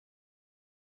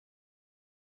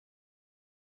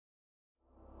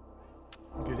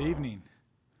Good evening.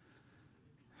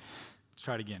 Let's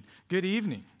try it again. Good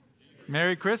evening.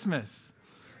 Merry Christmas.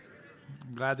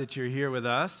 I'm glad that you're here with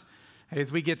us. Hey,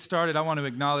 as we get started, I want to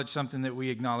acknowledge something that we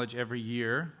acknowledge every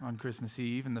year on Christmas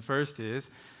Eve. And the first is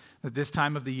that this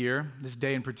time of the year, this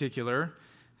day in particular,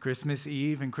 Christmas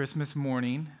Eve and Christmas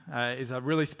morning, is a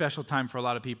really special time for a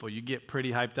lot of people. You get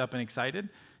pretty hyped up and excited.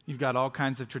 You've got all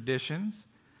kinds of traditions.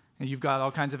 And you've got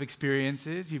all kinds of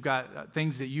experiences. You've got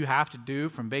things that you have to do,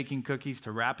 from baking cookies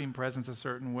to wrapping presents a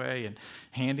certain way and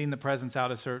handing the presents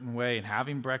out a certain way and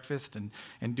having breakfast and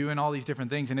doing all these different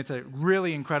things. And it's a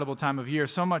really incredible time of year,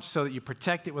 so much so that you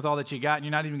protect it with all that you got, and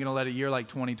you're not even going to let a year like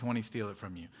 2020 steal it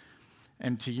from you.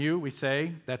 And to you, we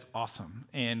say, that's awesome.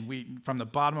 And from the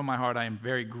bottom of my heart, I am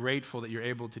very grateful that you're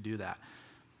able to do that.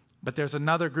 But there's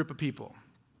another group of people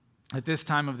at this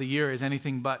time of the year is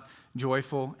anything but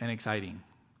joyful and exciting.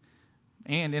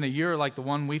 And in a year like the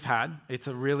one we've had, it's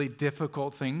a really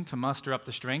difficult thing to muster up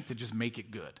the strength to just make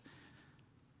it good.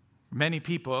 Many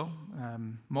people,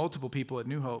 multiple people at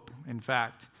New Hope, in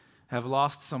fact, have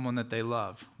lost someone that they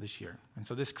love this year. And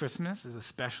so this Christmas is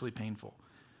especially painful.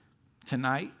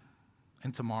 Tonight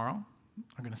and tomorrow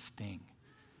are going to sting.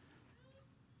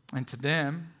 And to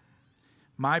them,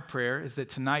 my prayer is that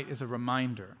tonight is a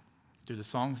reminder through the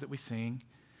songs that we sing,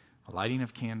 a lighting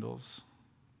of candles,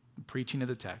 the preaching of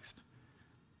the text,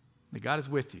 that God is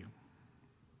with you.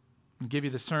 I'll give you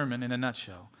the sermon in a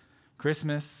nutshell.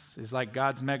 Christmas is like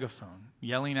God's megaphone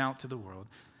yelling out to the world,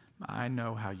 I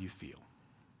know how you feel.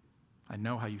 I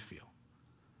know how you feel.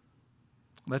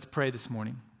 Let's pray this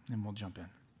morning, and we'll jump in.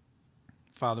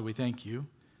 Father, we thank you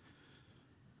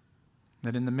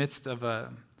that in the midst of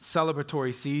a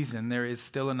celebratory season, there is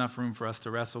still enough room for us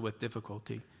to wrestle with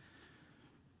difficulty.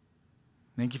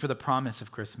 Thank you for the promise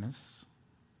of Christmas.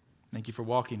 Thank you for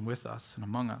walking with us and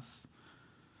among us.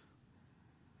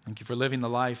 Thank you for living the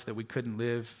life that we couldn't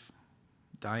live,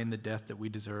 dying the death that we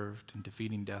deserved, and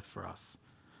defeating death for us.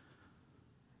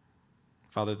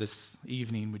 Father, this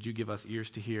evening, would you give us ears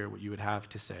to hear what you would have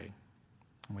to say?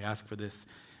 And we ask for this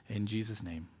in Jesus'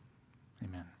 name.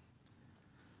 Amen.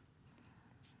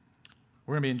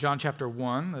 We're going to be in John chapter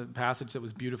 1, the passage that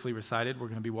was beautifully recited. We're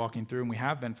going to be walking through, and we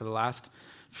have been for the last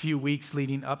few weeks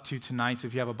leading up to tonight. So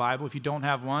if you have a Bible, if you don't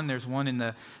have one, there's one in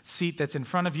the seat that's in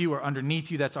front of you or underneath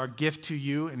you. That's our gift to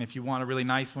you. And if you want a really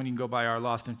nice one, you can go buy our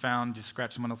Lost and Found. Just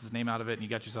scratch someone else's name out of it, and you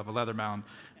got yourself a leather-bound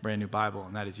brand new Bible,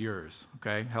 and that is yours.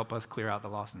 Okay? Help us clear out the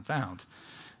Lost and Found.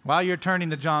 While you're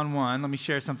turning to John 1, let me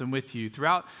share something with you.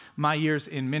 Throughout my years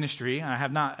in ministry,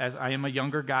 I am a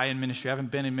younger guy in ministry. I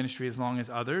haven't been in ministry as long as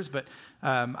others, but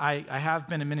I have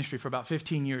been in ministry for about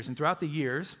 15 years. And throughout the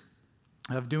years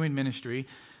of doing ministry,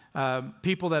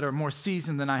 people that are more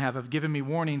seasoned than I have given me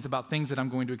warnings about things that I'm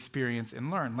going to experience and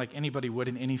learn, like anybody would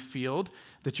in any field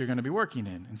that you're going to be working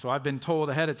in. And so I've been told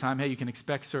ahead of time, hey, you can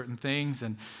expect certain things,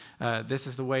 and this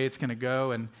is the way it's going to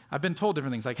go. And I've been told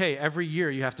different things, like, hey, every year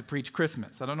you have to preach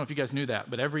Christmas. I don't know if you guys knew that,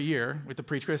 but every year we have to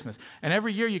preach Christmas. And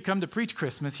every year you come to preach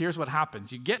Christmas, here's what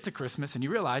happens. You get to Christmas and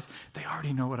you realize they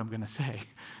already know what I'm going to say.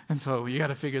 And so you got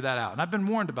to figure that out. And I've been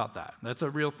warned about that. That's a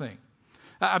real thing.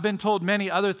 I've been told many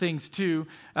other things too,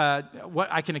 what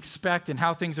I can expect and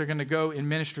how things are going to go in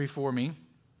ministry for me.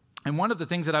 And one of the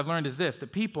things that I've learned is this,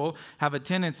 that people have a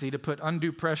tendency to put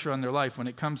undue pressure on their life when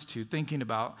it comes to thinking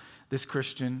about this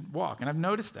Christian walk. And I've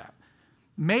noticed that.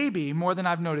 Maybe more than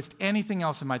I've noticed anything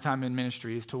else in my time in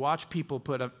ministry is to watch people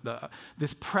put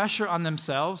this pressure on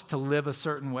themselves to live a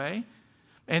certain way.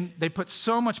 And they put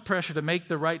so much pressure to make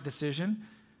the right decision,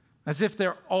 as if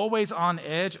they're always on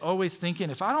edge, always thinking,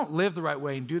 if I don't live the right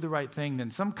way and do the right thing, then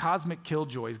some cosmic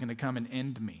killjoy is going to come and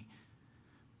end me.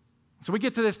 So we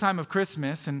get to this time of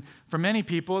Christmas, and for many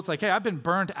people, it's like, hey, I've been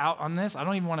burned out on this. I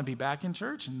don't even want to be back in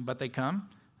church, but they come,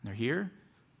 and they're here.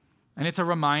 And it's a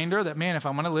reminder that, man, if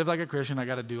I want to live like a Christian, I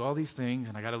got to do all these things,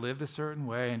 and I got to live this certain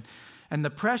way. And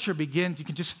the pressure begins, you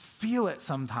can just feel it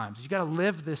sometimes. You got to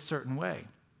live this certain way,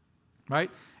 right?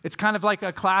 It's kind of like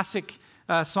a classic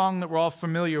song that we're all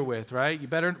familiar with, right? You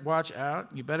better watch out.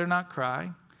 You better not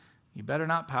cry. You better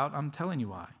not pout. I'm telling you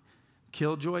why.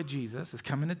 Killjoy Jesus is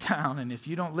coming to town, and if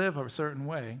you don't live a certain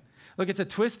way, look, it's a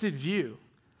twisted view,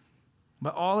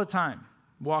 but all the time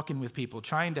walking with people,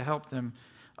 trying to help them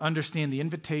understand the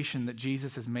invitation that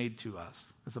Jesus has made to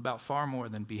us is about far more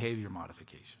than behavior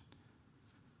modification.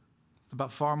 It's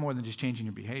about far more than just changing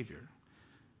your behavior.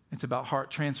 It's about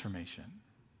heart transformation.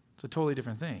 It's a totally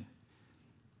different thing.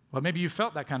 Well, maybe you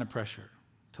felt that kind of pressure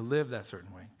to live that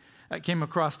certain way. I came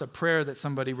across a prayer that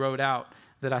somebody wrote out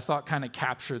that I thought kind of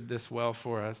captured this well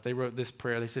for us. They wrote this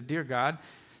prayer. They said, Dear God,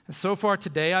 so far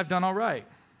today I've done all right.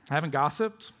 I haven't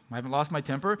gossiped. I haven't lost my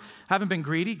temper. Haven't been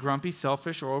greedy, grumpy,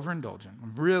 selfish, or overindulgent.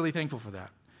 I'm really thankful for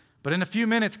that. But in a few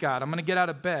minutes, God, I'm going to get out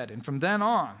of bed. And from then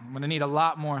on, I'm going to need a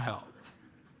lot more help.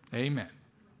 Amen.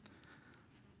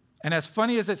 And as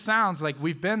funny as it sounds, like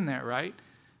we've been there, right?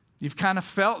 You've kind of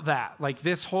felt that. Like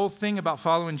this whole thing about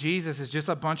following Jesus is just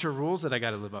a bunch of rules that I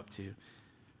got to live up to.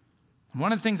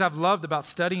 One of the things I've loved about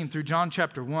studying through John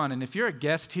chapter 1, and if you're a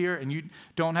guest here and you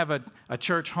don't have a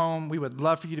church home, we would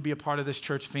love for you to be a part of this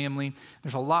church family.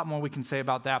 There's a lot more we can say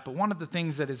about that, but one of the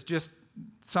things that is just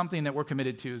something that we're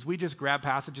committed to is we just grab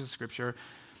passages of Scripture.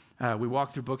 We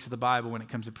walk through books of the Bible when it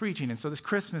comes to preaching. And so this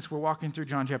Christmas, we're walking through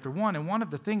John chapter 1, and one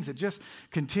of the things that just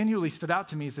continually stood out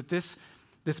to me is that this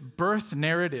birth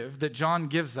narrative that John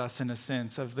gives us, in a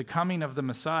sense, of the coming of the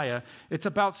Messiah, it's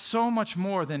about so much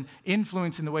more than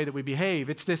influencing the way that we behave.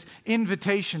 It's this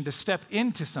invitation to step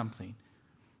into something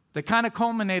that kind of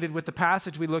culminated with the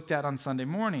passage we looked at on Sunday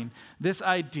morning. This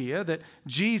idea that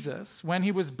Jesus, when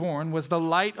he was born, was the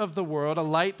light of the world, a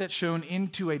light that shone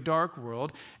into a dark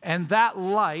world. And that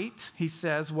light, he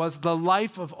says, was the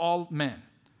life of all men.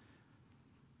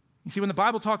 You see, when the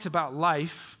Bible talks about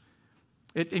life,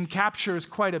 it encaptures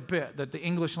quite a bit that the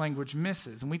English language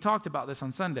misses. And we talked about this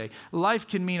on Sunday. Life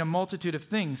can mean a multitude of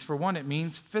things. For one, it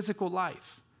means physical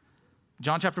life.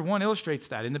 John chapter 1 illustrates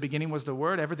that. In the beginning was the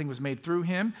Word. Everything was made through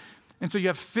him. And so you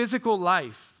have physical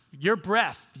life. Your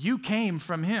breath, you came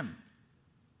from him.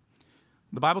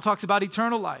 The Bible talks about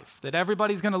eternal life, that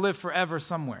everybody's going to live forever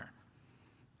somewhere.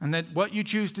 And that what you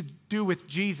choose to do with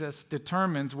Jesus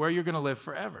determines where you're going to live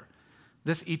forever.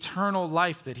 This eternal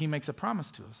life that he makes a promise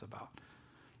to us about.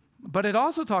 But it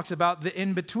also talks about the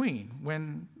in-between,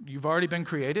 when you've already been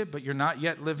created, but you're not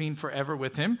yet living forever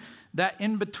with him, that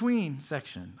in-between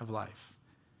section of life.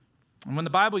 And when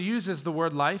the Bible uses the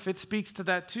word life, it speaks to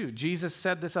that too. Jesus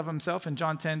said this of himself in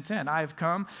John 10:10, I have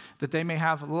come that they may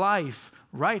have life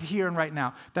right here and right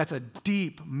now. That's a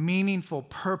deep, meaningful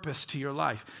purpose to your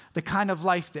life. The kind of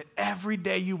life that every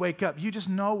day you wake up, you just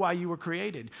know why you were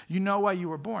created. You know why you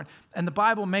were born. And the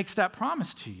Bible makes that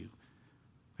promise to you.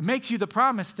 It makes you the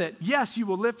promise that, yes, you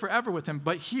will live forever with him,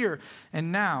 but here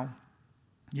and now,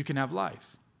 you can have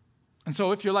life. And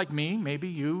so if you're like me, maybe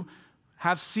you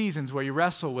have seasons where you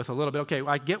wrestle with a little bit, okay,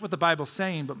 I get what the Bible's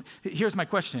saying, but here's my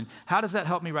question. How does that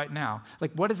help me right now?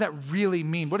 Like, what does that really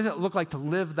mean? What does it look like to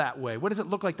live that way? What does it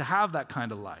look like to have that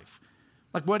kind of life?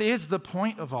 Like, what is the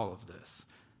point of all of this?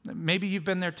 Maybe you've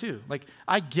been there too. Like,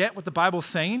 I get what the Bible's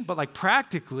saying, but like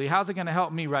practically, how's it going to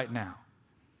help me right now?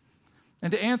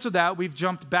 And to answer that, we've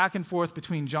jumped back and forth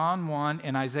between John 1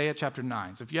 and Isaiah chapter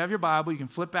 9. So if you have your Bible, you can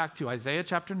flip back to Isaiah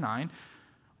chapter 9,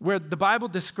 where the Bible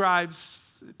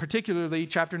describes, particularly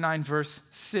chapter 9, verse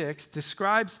 6,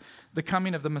 describes the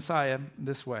coming of the Messiah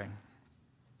this way.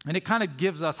 And it kind of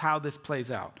gives us how this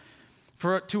plays out.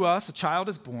 For to us, a child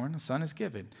is born, a son is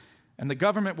given, and the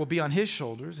government will be on his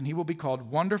shoulders, and he will be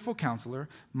called Wonderful Counselor,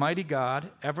 Mighty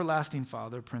God, Everlasting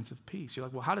Father, Prince of Peace. You're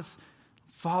like, well, how does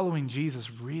following Jesus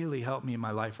really help me in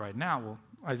my life right now? Well,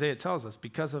 Isaiah tells us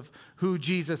because of who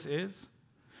Jesus is,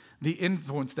 the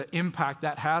influence, the impact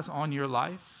that has on your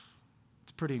life,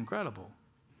 it's pretty incredible.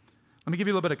 Let me give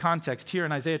you a little bit of context. Here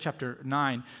in Isaiah chapter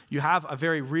 9, you have a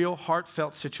very real,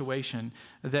 heartfelt situation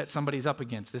that somebody's up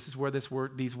against. This is where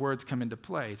these words come into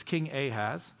play. It's King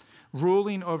Ahaz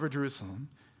ruling over Jerusalem,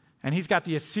 and he's got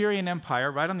the Assyrian Empire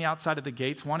right on the outside of the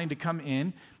gates wanting to come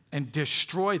in and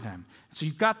destroy them. So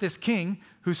you've got this king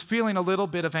who's feeling a little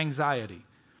bit of anxiety.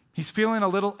 He's feeling a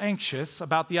little anxious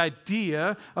about the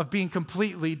idea of being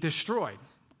completely destroyed.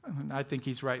 And I think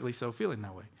he's rightly so feeling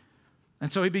that way.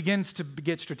 And so he begins to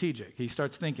get strategic. He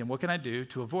starts thinking, what can I do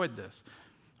to avoid this?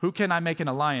 Who can I make an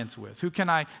alliance with? Who can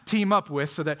I team up with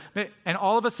so that... And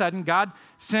all of a sudden, God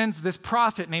sends this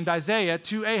prophet named Isaiah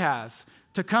to Ahaz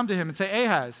to come to him and say,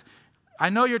 Ahaz, I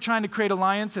know you're trying to create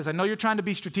alliances. I know you're trying to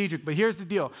be strategic, but here's the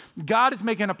deal. God is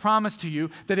making a promise to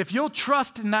you that if you'll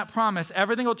trust in that promise,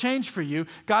 everything will change for you.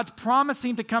 God's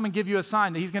promising to come and give you a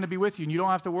sign that he's going to be with you, and you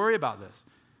don't have to worry about this.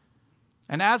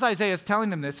 And as Isaiah is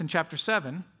telling him this in chapter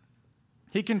 7,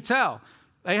 he can tell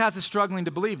Ahaz is struggling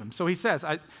to believe him. So he says,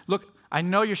 look, I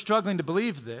know you're struggling to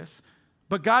believe this,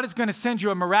 but God is going to send you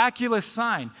a miraculous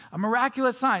sign.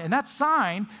 And that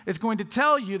sign is going to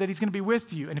tell you that he's going to be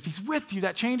with you. And if he's with you,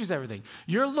 that changes everything.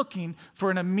 You're looking for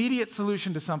an immediate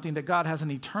solution to something that God has an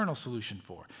eternal solution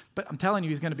for. But I'm telling you,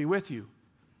 he's going to be with you.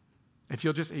 If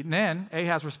you'll just, and then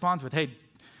Ahaz responds with, hey,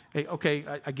 okay,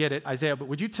 I get it, Isaiah, but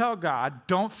would you tell God,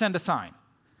 don't send a sign?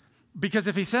 Because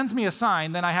if he sends me a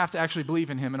sign, then I have to actually believe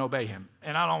in him and obey him.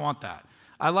 And I don't want that.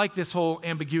 I like this whole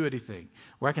ambiguity thing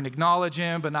where I can acknowledge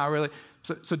him, but not really.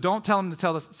 So don't tell him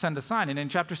to send a sign. And in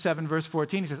chapter 7, verse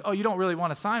 14, he says, oh, you don't really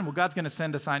want a sign? Well, God's going to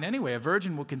send a sign anyway. A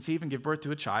virgin will conceive and give birth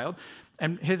to a child,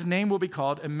 and his name will be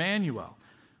called Emmanuel,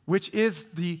 which is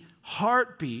the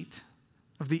heartbeat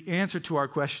of the answer to our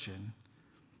question,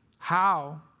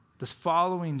 how does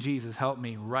following Jesus help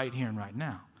me right here and right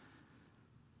now?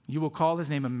 You will call his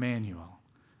name Emmanuel,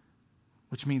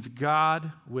 which means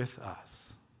God with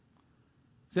us.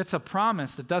 That's a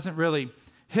promise that doesn't really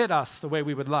hit us the way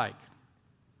we would like.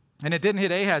 And it didn't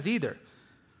hit Ahaz either.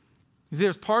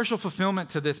 There's partial fulfillment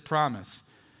to this promise.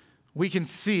 We can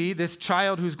see this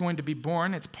child who's going to be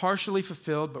born, it's partially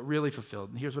fulfilled, but really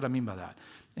fulfilled. And here's what I mean by that.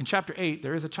 In chapter 8,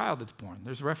 there is a child that's born.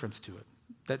 There's a reference to it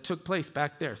that took place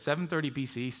back there, 730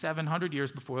 BC, 700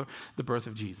 years before the birth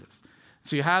of Jesus.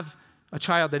 So you have a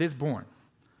child that is born.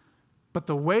 But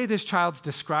the way this child's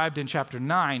described in chapter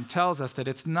 9 tells us that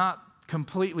it's not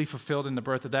completely fulfilled in the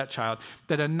birth of that child,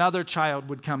 that another child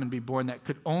would come and be born that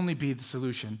could only be the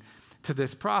solution to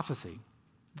this prophecy.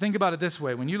 Think about it this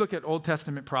way. When you look at Old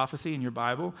Testament prophecy in your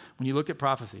Bible, when you look at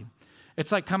prophecy,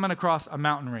 it's like coming across a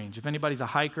mountain range. If anybody's a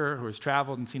hiker who has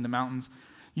traveled and seen the mountains,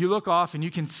 you look off and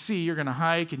you can see, you're going to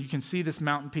hike, and you can see this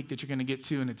mountain peak that you're going to get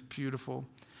to, and it's beautiful.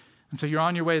 And so you're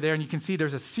on your way there, and you can see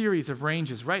there's a series of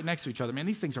ranges right next to each other. Man,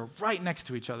 these things are right next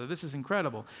to each other. This is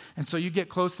incredible. And so you get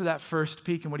close to that first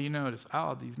peak, and what do you notice?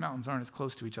 Oh, these mountains aren't as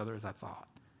close to each other as I thought.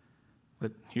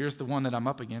 But here's the one that I'm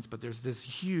up against, but there's this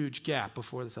huge gap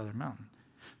before this other mountain.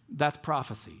 That's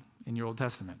prophecy in your Old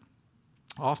Testament.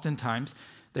 Oftentimes,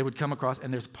 they would come across,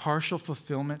 and there's partial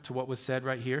fulfillment to what was said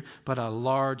right here, but a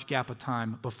large gap of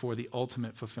time before the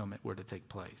ultimate fulfillment were to take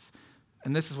place.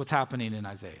 And this is what's happening in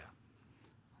Isaiah.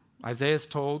 Isaiah's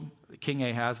told King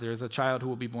Ahaz, there's a child who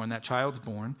will be born. That child's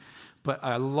born, but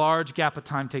a large gap of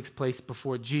time takes place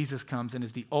before Jesus comes and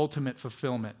is the ultimate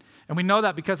fulfillment. And we know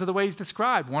that because of the way he's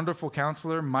described. Wonderful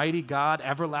Counselor, Mighty God,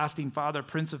 Everlasting Father,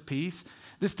 Prince of Peace.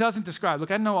 This doesn't describe.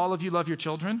 Look, I know all of you love your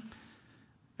children.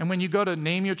 And when you go to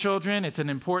name your children, it's an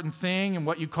important thing, and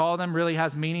what you call them really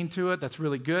has meaning to it. That's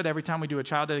really good. Every time we do a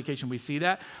child dedication, we see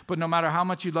that. But no matter how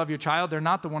much you love your child, they're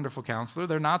not the Wonderful Counselor.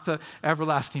 They're not the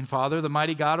Everlasting Father, the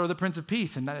Mighty God, or the Prince of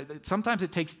Peace. And sometimes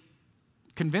it takes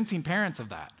convincing parents of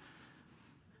that.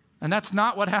 And that's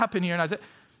not what happened here in Isaiah.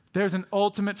 There's an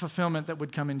ultimate fulfillment that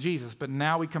would come in Jesus. But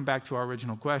now we come back to our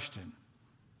original question.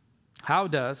 How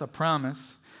does a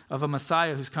promise of a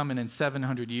Messiah who's coming in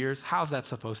 700 years, how's that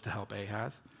supposed to help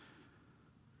Ahaz?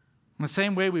 In the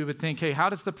same way we would think, hey, how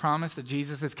does the promise that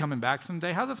Jesus is coming back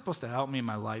someday, how's that supposed to help me in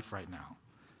my life right now?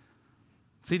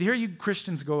 See, here you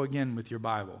Christians go again with your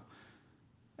Bible.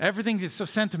 Everything is so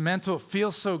sentimental, it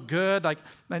feels so good.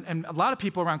 And a lot of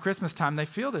people around Christmas time, they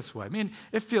feel this way. I mean,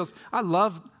 I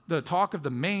love the talk of the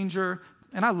manger,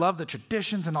 and I love the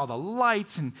traditions and all the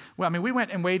lights. And we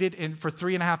went and waited for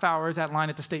 3.5 hours at line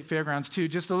at the state fairgrounds too,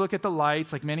 just to look at the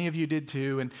lights, like many of you did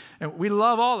too. And we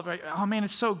love all of it. Oh man,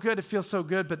 it's so good. It feels so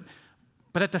good.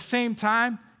 But at the same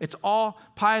time, it's all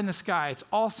pie in the sky. It's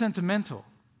all sentimental.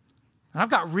 And I've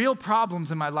got real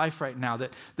problems in my life right now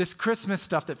that this Christmas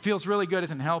stuff that feels really good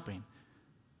isn't helping.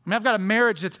 I've got a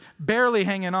marriage that's barely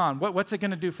hanging on. What's it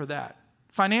going to do for that?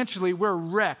 Financially, we're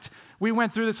wrecked. We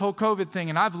went through this whole COVID thing,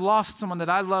 and I've lost someone that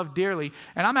I love dearly,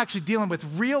 and I'm actually dealing with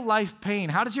real life pain.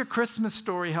 How does your Christmas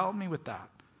story help me with that?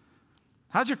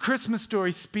 How does your Christmas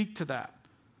story speak to that?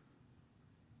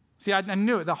 See, I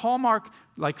knew it. The Hallmark,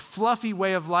 fluffy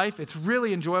way of life, it's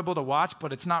really enjoyable to watch,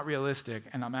 but it's not realistic,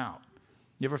 and I'm out.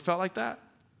 You ever felt like that?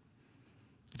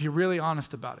 If you're really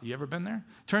honest about it, you ever been there?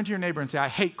 Turn to your neighbor and say, I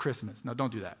hate Christmas. No,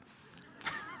 don't do that.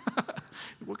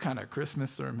 What kind of Christmas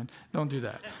sermon? Don't do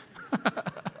that.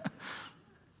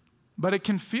 But it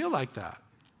can feel like that.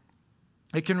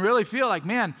 It can really feel like,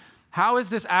 man, how is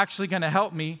this actually going to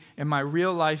help me in my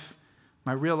real life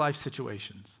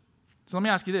situations? So let me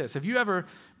ask you this. Have you ever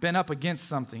been up against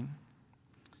something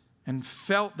and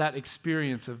felt that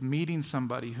experience of meeting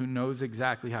somebody who knows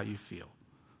exactly how you feel?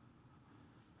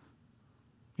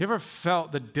 You ever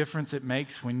felt the difference it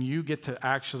makes when you get to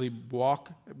actually walk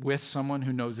with someone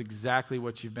who knows exactly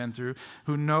what you've been through,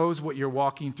 who knows what you're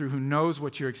walking through, who knows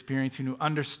what you're experiencing, who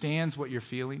understands what you're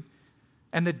feeling,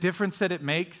 and the difference that it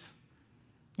makes?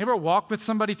 You ever walk with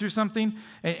somebody through something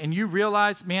and you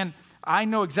realize, man, I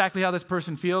know exactly how this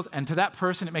person feels, and to that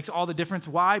person it makes all the difference.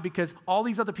 Why? Because all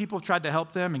these other people have tried to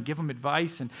help them and give them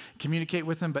advice and communicate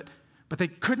with them, but they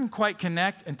couldn't quite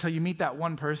connect until you meet that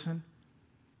one person.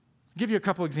 I'll give you a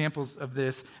couple examples of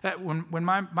this. When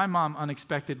my mom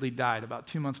unexpectedly died about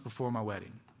 2 months before my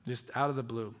wedding, just out of the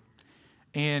blue.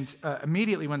 And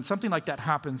immediately when something like that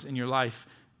happens in your life,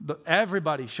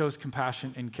 Everybody shows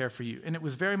compassion and care for you, and it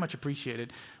was very much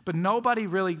appreciated. But nobody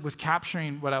really was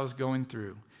capturing what I was going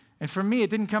through. And for me, it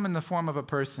didn't come in the form of a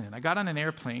person. I got on an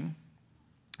airplane,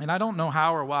 and I don't know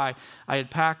how or why I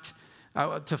had packed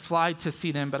to fly to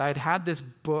see them, but I had this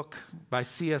book by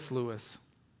C.S. Lewis.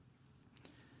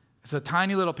 It's a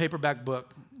tiny little paperback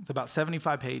book. It's about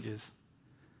 75 pages.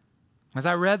 As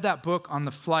I read that book on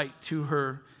the flight to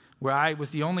her, where I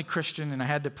was the only Christian and I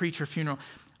had to preach her funeral,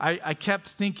 I kept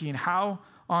thinking, how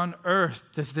on earth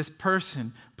does this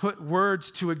person put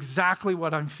words to exactly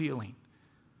what I'm feeling?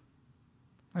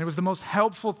 And it was the most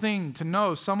helpful thing to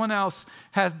know someone else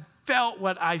has felt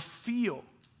what I feel.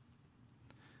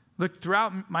 Look,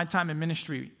 throughout my time in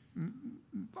ministry,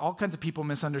 all kinds of people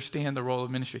misunderstand the role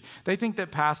of ministry. They think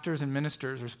that pastors and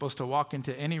ministers are supposed to walk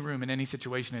into any room in any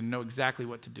situation and know exactly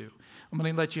what to do. I'm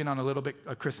going to let you in on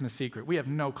a Christmas secret. We have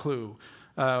no clue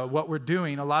what we're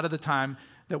doing a lot of the time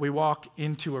that we walk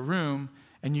into a room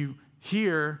and you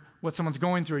hear what someone's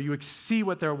going through, you see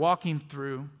what they're walking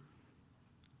through,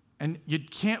 and you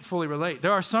can't fully relate.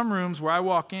 There are some rooms where I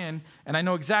walk in and I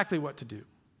know exactly what to do.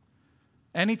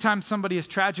 Anytime somebody has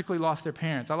tragically lost their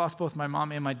parents, I lost both my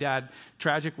mom and my dad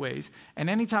tragic ways, and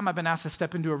anytime I've been asked to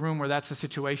step into a room where that's the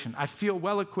situation, I feel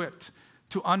well equipped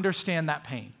to understand that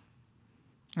pain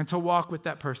and to walk with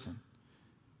that person,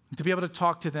 and to be able to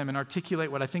talk to them and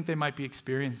articulate what I think they might be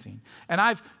experiencing. And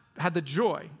I've had the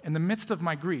joy in the midst of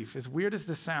my grief, as weird as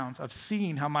this sounds, of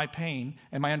seeing how my pain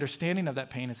and my understanding of that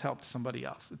pain has helped somebody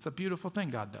else. It's a beautiful thing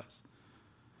God does.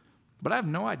 But I have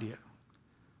no idea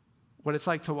what it's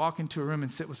like to walk into a room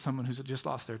and sit with someone who's just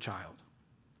lost their child.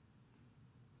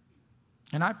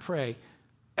 And I pray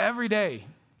every day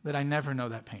that I never know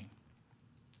that pain.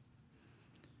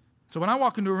 So when I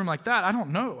walk into a room like that, I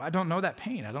don't know that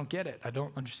pain. I don't get it. I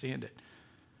don't understand it.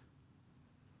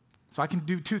 So I can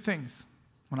do two things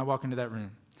when I walk into that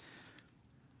room.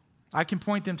 I can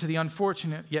point them to the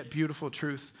unfortunate yet beautiful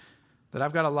truth that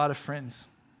I've got a lot of friends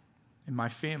in my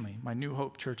family, my New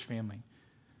Hope Church family,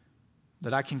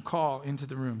 that I can call into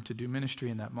the room to do ministry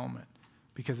in that moment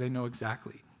because they know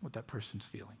exactly what that person's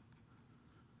feeling.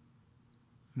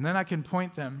 And then I can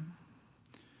point them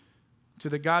to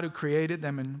the God who created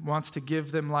them and wants to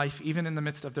give them life even in the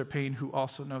midst of their pain, who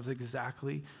also knows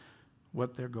exactly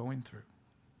what they're going through.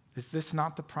 Is this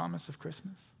not the promise of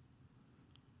Christmas?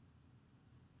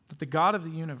 That the God of the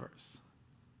universe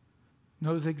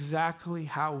knows exactly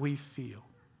how we feel.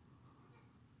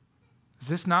 Is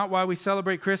this not why we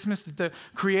celebrate Christmas? That the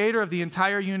creator of the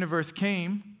entire universe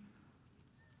came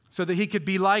so that he could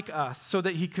be like us, so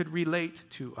that he could relate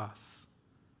to us.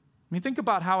 I mean, think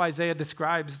about how Isaiah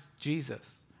describes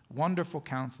Jesus. Wonderful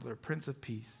Counselor, Prince of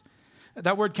Peace.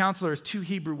 That word counselor is two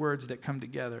Hebrew words that come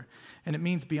together, and it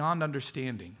means beyond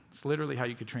understanding. It's literally how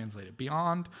you could translate it,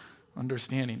 beyond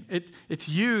understanding. It's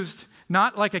used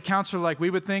not like a counselor like we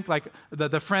would think, like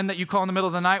the friend that you call in the middle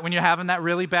of the night when you're having that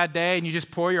really bad day and you just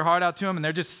pour your heart out to them and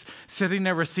they're just sitting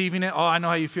there receiving it. Oh, I know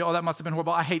how you feel. Oh, that must have been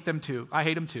horrible. I hate them too.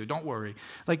 Don't worry.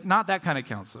 Like, not that kind of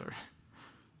counselor.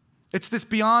 It's this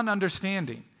beyond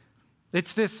understanding.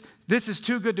 It's this is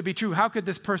too good to be true. How could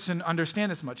this person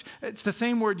understand this much? It's the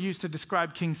same word used to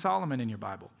describe King Solomon in your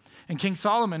Bible. And King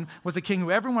Solomon was a king who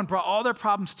everyone brought all their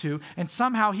problems to, and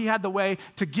somehow he had the way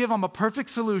to give them a perfect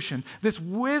solution, this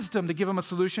wisdom to give them a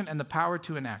solution and the power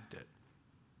to enact it.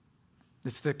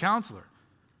 It's the counselor.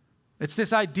 It's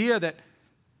this idea that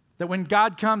when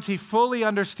God comes, he fully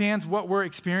understands what we're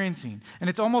experiencing. And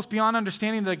it's almost beyond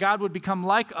understanding that God would become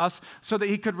like us so that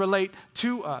he could relate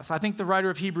to us. I think the writer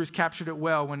of Hebrews captured it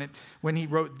well when he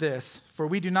wrote this: "For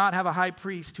we do not have a high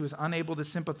priest who is unable to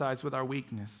sympathize with our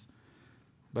weakness.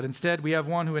 But instead, we have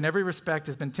one who in every respect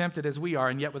has been tempted as we are,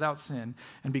 and yet without sin.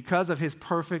 And because of his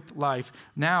perfect life,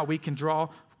 now we can draw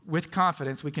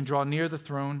near the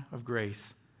throne of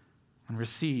grace and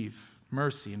receive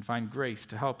mercy and find grace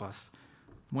to help us."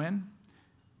 When?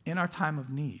 In our time of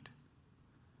need.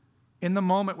 In the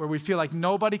moment where we feel like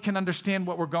nobody can understand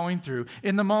what we're going through.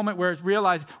 In the moment where we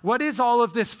realize, what is all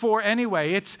of this for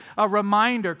anyway? It's a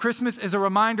reminder. Christmas is a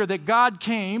reminder that God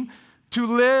came to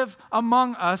live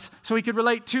among us so he could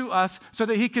relate to us, so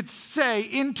that he could say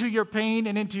into your pain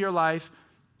and into your life,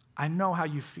 I know how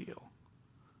you feel.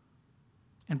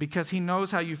 And because he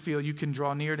knows how you feel, you can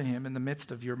draw near to him in the midst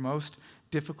of your most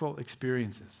difficult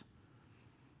experiences.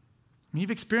 I mean,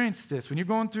 you've experienced this. When you're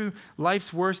going through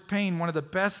life's worst pain, one of the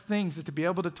best things is to be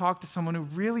able to talk to someone who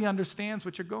really understands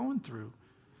what you're going through.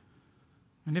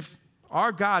 And if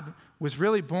our God was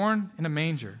really born in a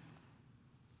manger,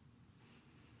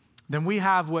 then we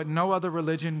have what no other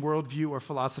religion, worldview, or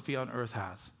philosophy on earth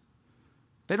has.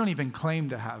 They don't even claim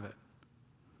to have it.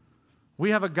 We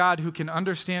have a God who can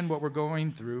understand what we're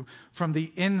going through from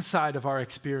the inside of our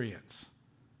experience,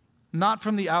 not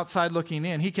from the outside looking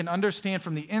in. He can understand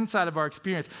from the inside of our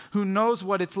experience, who knows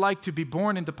what it's like to be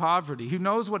born into poverty, who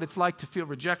knows what it's like to feel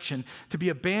rejection, to be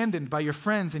abandoned by your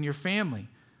friends and your family,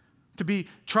 to be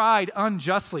tried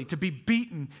unjustly, to be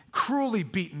beaten, cruelly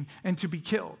beaten, and to be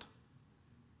killed.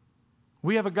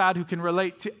 We have a God who can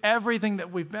relate to everything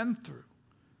that we've been through.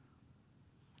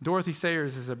 Dorothy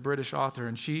Sayers is a British author,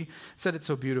 and she said it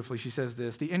so beautifully. She says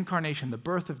this: the incarnation, the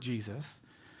birth of Jesus,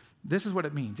 this is what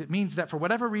it means. It means that for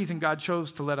whatever reason God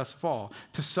chose to let us fall,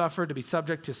 to suffer, to be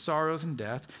subject to sorrows and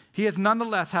death, he has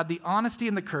nonetheless had the honesty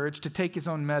and the courage to take his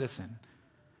own medicine.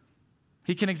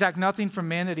 He can exact nothing from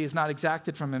man that he has not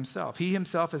exacted from himself. He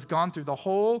himself has gone through the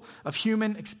whole of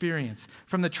human experience,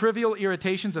 from the trivial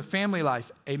irritations of family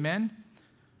life, amen,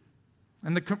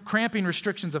 and the cramping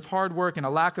restrictions of hard work and a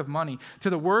lack of money, to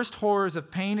the worst horrors of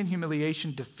pain and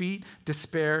humiliation, defeat,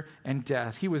 despair, and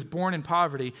death. He was born in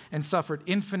poverty and suffered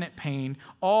infinite pain,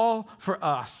 all for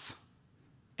us,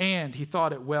 and he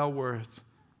thought it well worth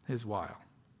his while.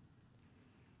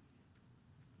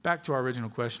 Back to our original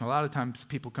question. A lot of times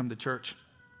people come to church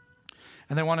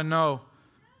and they want to know,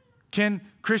 can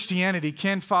Christianity,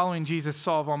 can following Jesus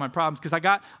solve all my problems? Because I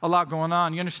got a lot going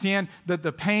on. You understand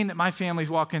the pain that my family's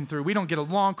walking through. We don't get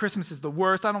along. Christmas is the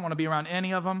worst. I don't want to be around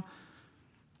any of them.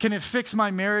 Can it fix my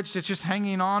marriage that's just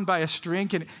hanging on by a string?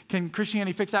 Can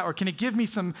Christianity fix that? Or can it give me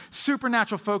some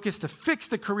supernatural focus to fix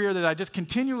the career that I just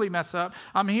continually mess up?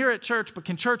 I'm here at church, but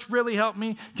can church really help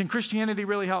me? Can Christianity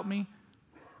really help me?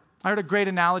 I heard a great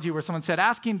analogy where someone said,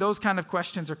 asking those kind of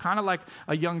questions are kind of like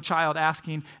a young child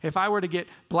asking, if I were to get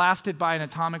blasted by an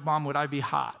atomic bomb, would I be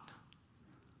hot?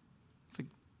 It's like,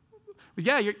 well,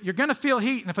 yeah, you're going to feel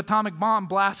heat if an atomic bomb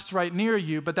blasts right near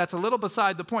you, but that's a little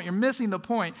beside the point. You're missing the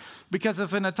point, because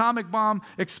if an atomic bomb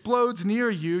explodes near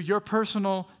you, your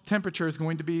personal temperature is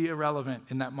going to be irrelevant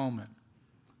in that moment.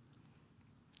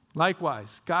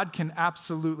 Likewise, God can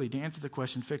absolutely, to answer the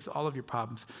question, fix all of your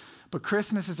problems. But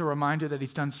Christmas is a reminder that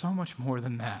he's done so much more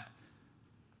than that.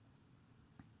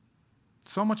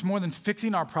 So much more than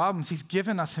fixing our problems. He's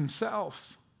given us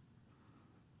himself.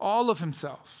 All of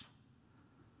himself.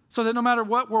 So that no matter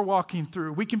what we're walking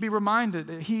through, we can be reminded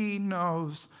that he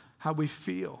knows how we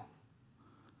feel.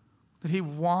 That he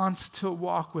wants to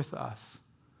walk with us.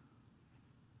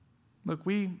 Look,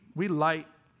 we light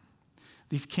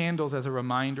these candles as a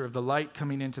reminder of the light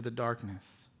coming into the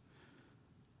darkness.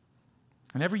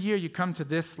 And every year you come to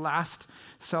this last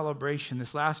celebration,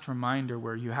 this last reminder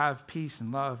where you have peace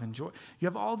and love and joy. You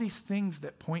have all these things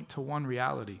that point to one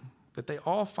reality, that they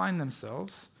all find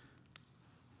themselves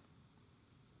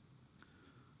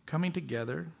coming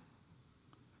together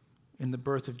in the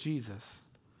birth of Jesus.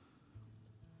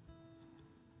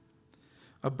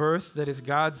 A birth that is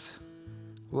God's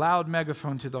loud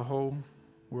megaphone to the whole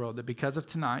world, that because of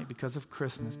tonight, because of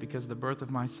Christmas, because of the birth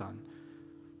of my son,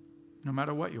 no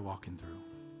matter what you're walking through,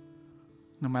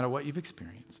 no matter what you've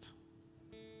experienced,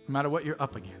 no matter what you're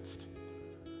up against,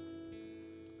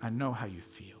 I know how you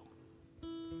feel.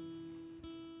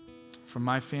 From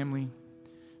my family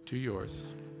to yours,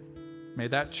 may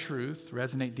that truth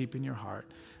resonate deep in your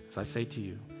heart as I say to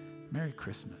you, Merry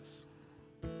Christmas.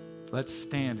 Let's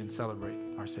stand and celebrate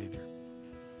our Savior.